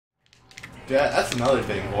Yeah, that's another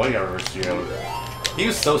thing. Oya versus Gio. He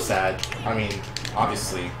was so sad. I mean,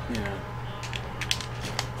 obviously. Yeah.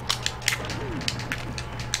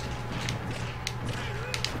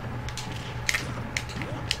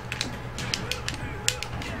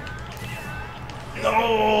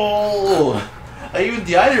 No! I even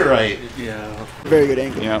DI'd it right. Yeah. Very good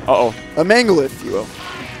angle. Yeah. Uh-oh. A mangle, if you will.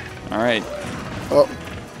 All right. Oh.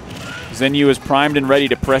 Zenyu is primed and ready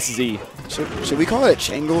to press Z. Should we call it a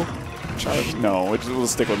Changle? No, we'll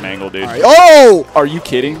stick with Mangle, dude. Right. Oh! Are you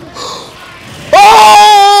kidding?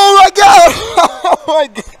 Oh my God! Oh my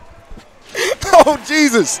God! Oh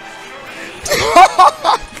Jesus!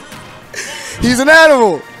 He's an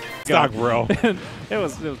animal. Stock, bro. It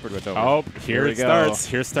was pretty much over. Oh, here it starts.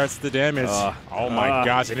 Here starts the damage. Oh my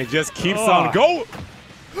gosh, and it just keeps on going.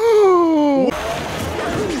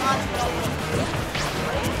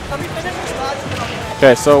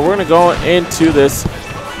 Okay, so we're gonna go into this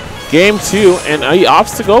game 2, and he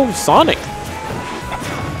opts to go Sonic.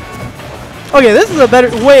 Okay, this is a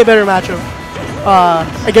way better matchup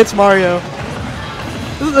against Mario.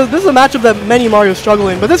 This is a matchup that many Mario struggle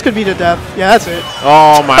in, but this could be to death. Yeah, that's it.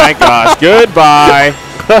 Oh my gosh, goodbye.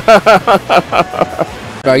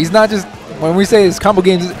 Bro, he's not just, when we say his combo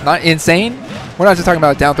game's not insane, we're not just talking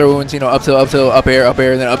about down throw ones, you know, up tilt, up air,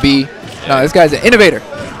 and then up B. No, this guy's an innovator.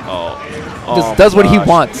 Just does what he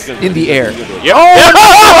wants in the air. Yep. Oh!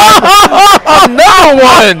 Another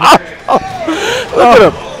one! Look at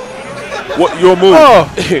him. What, your move.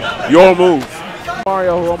 Your move.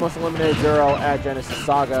 Mario, who almost eliminated Zero at Genesis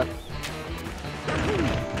Saga.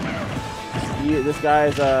 This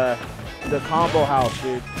guy's the combo house,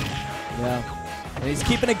 dude. Yeah. And he's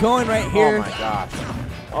keeping it going right here. Oh my gosh.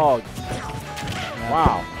 Oh.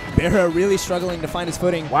 Wow. Barra really struggling to find his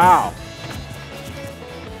footing. Wow.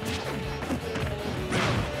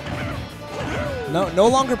 No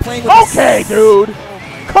longer playing with dude.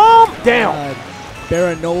 Calm down.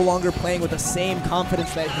 Barra no longer playing with the same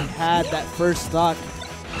confidence that he had that first stock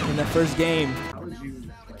in the first game. How would you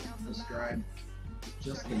describe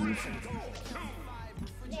just the movement?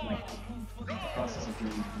 Process of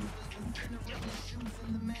doing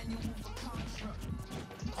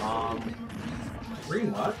pretty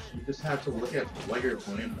much, you just have to look at what your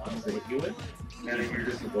opponent wants to hit you with, and then you're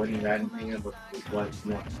just avoiding that and thinking of what you want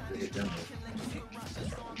to hit them with.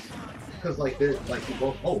 Because like you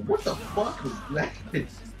both, oh, what the fuck was that?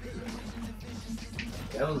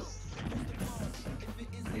 That was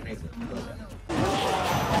amazing.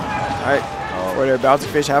 Alright, where they're about to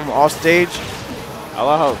fish, have him off stage. I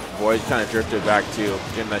love how Boyd kind of drifted back to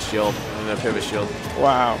getting that shield and the pivot shield.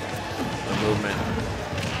 Wow. The movement.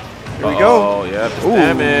 Here we go. Oh, yeah,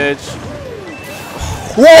 damage.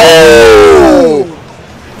 Whoa!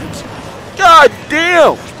 God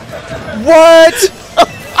damn! What?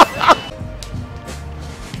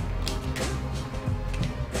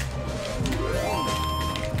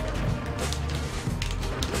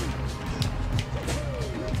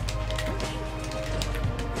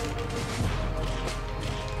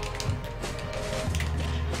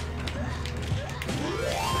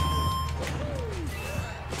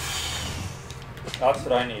 That's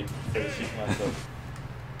what I need for the sheet myself.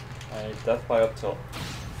 I need death by up tilt.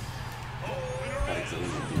 That's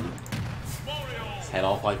easy, dude. Just had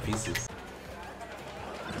all 5 pieces.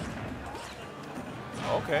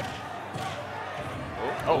 Okay.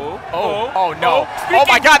 Oh no. Oh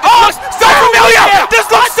my God, this looks so familiar! This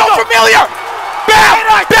looks so familiar! Bam!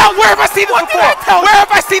 Bam! Where have I seen this before? Where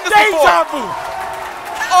have I seen this before?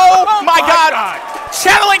 Oh my God!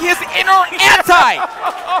 Channeling his inner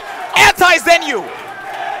anti-Zenyou!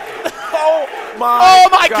 Oh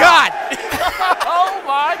my God! Oh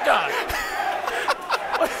my God!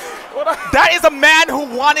 That is a man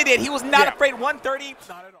who wanted it. He was not afraid. 130.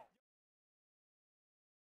 Not at all.